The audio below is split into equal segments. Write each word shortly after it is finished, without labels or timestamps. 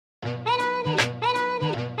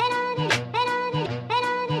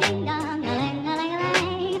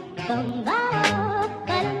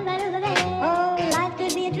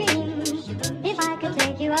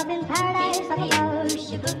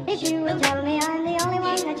I'm the only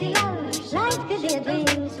one that you love. Life could be a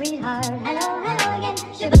dream, sweetheart. Hello, hello again.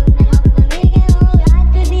 Shaboom, and hope we'll meet again. Oh, life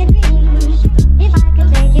could be a dream. If I could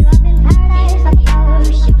take you up in paradise, I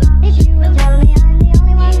suppose. If you would tell me I'm the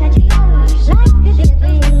only one that you love. Life could be a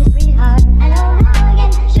dream, sweetheart. Hello, hello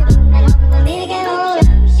again. Shaboom, and hope we'll meet again. Oh,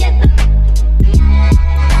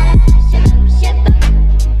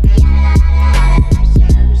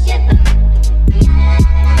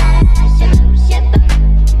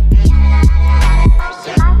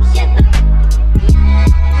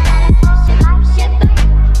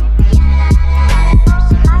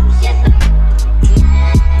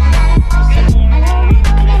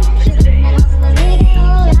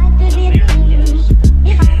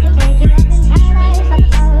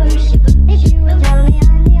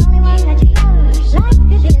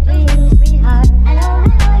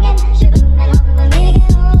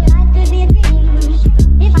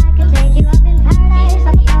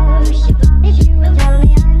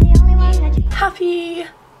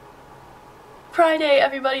 Friday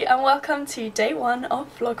everybody, and welcome to day one of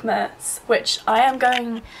Vlogmas, which I am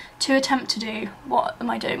going to attempt to do. What am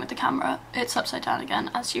I doing with the camera? It's upside down again,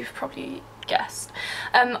 as you've probably guessed.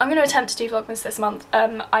 I'm going to attempt to do Vlogmas this month.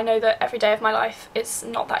 I know that every day of my life it's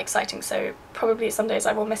not that exciting, so probably some days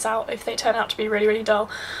I will miss out if they turn out to be really, really dull.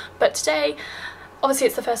 But today, obviously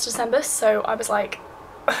it's the 1st of December, so I was like,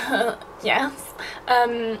 yes.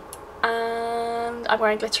 And I'm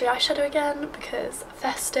wearing glittery eyeshadow again because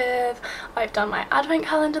festive. I've done my advent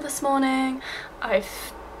calendar this morning.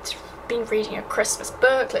 I've been reading a Christmas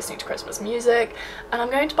book, listening to Christmas music, and I'm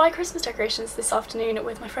going to buy Christmas decorations this afternoon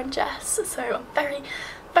with my friend Jess, so I'm very,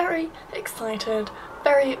 very excited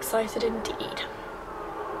indeed.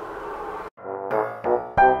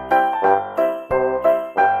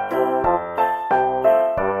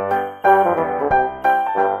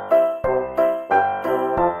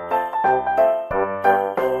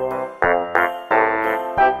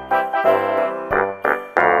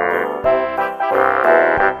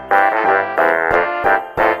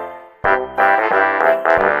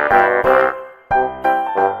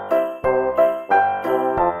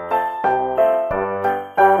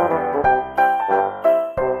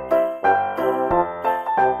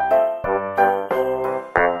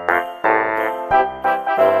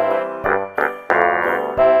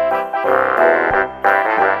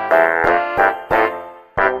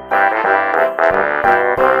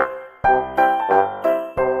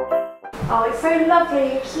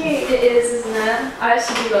 Lovely, cute. It is, isn't it? I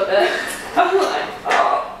actually do love it. I'm like,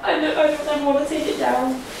 oh, I don't ever want to take it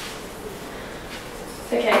down.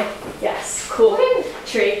 Okay, yes, cool.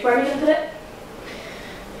 Tree, where are we going to put it?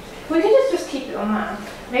 We can just keep it on that.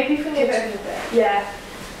 Maybe if we move it over a bit. Yeah.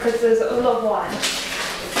 Because there's a lot of wine.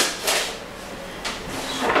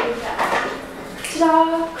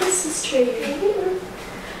 Ta-da! Christmas tree.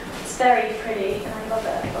 It's very pretty and I love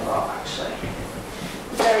it a lot actually.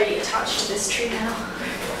 Very attached to this tree now.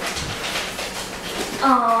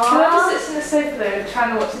 Aww. Whoever sits in the sofa though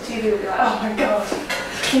trying to watch the TV will be like, oh my god,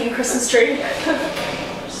 cute Christmas tree.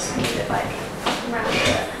 Just move it like around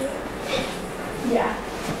it. Yeah.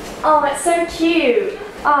 Oh, it's so cute.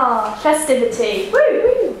 Ah, festivity. Woo,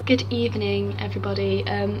 woo. Good evening, everybody.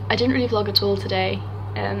 I didn't really vlog at all today.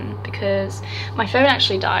 Because my phone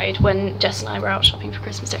actually died when Jess and I were out shopping for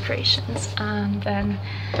Christmas decorations, and then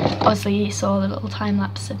obviously you saw the little time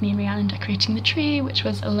lapse of me and Rhiannon decorating the tree, which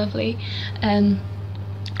was lovely. And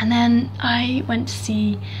then I went to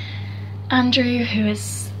see Andrew, who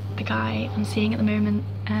is the guy I'm seeing at the moment,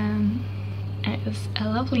 and it was a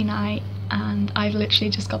lovely night, and I've literally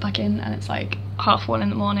just got back in and it's like 1:30 in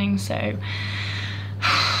the morning, so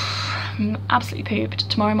I'm absolutely pooped.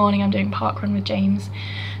 Tomorrow morning I'm doing park run with James.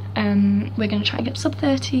 We're going to try and get sub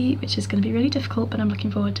 30, which is going to be really difficult, but I'm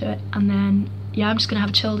looking forward to it. And then yeah, I'm just going to have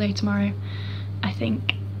a chill day tomorrow, I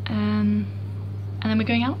think. And then we're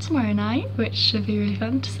going out tomorrow night, which should be really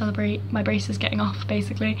fun to celebrate my braces getting off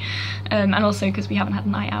basically, and also because we haven't had a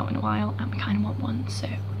night out in a while and we kind of want one, so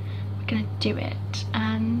we're gonna do it.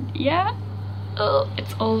 And yeah,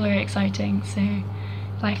 it's all very exciting, so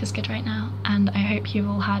life is good right now, and I hope you've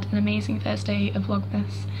all had an amazing first day of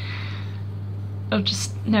Vlogmas.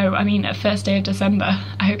 A first day of December.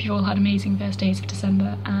 I hope you've all had amazing first days of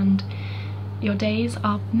December, and your days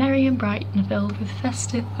are merry and bright and filled with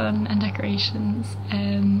festive fun and decorations.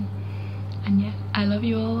 And yeah, I love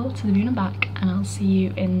you all to the moon and back, and I'll see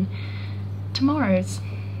you in tomorrow's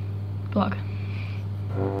vlog.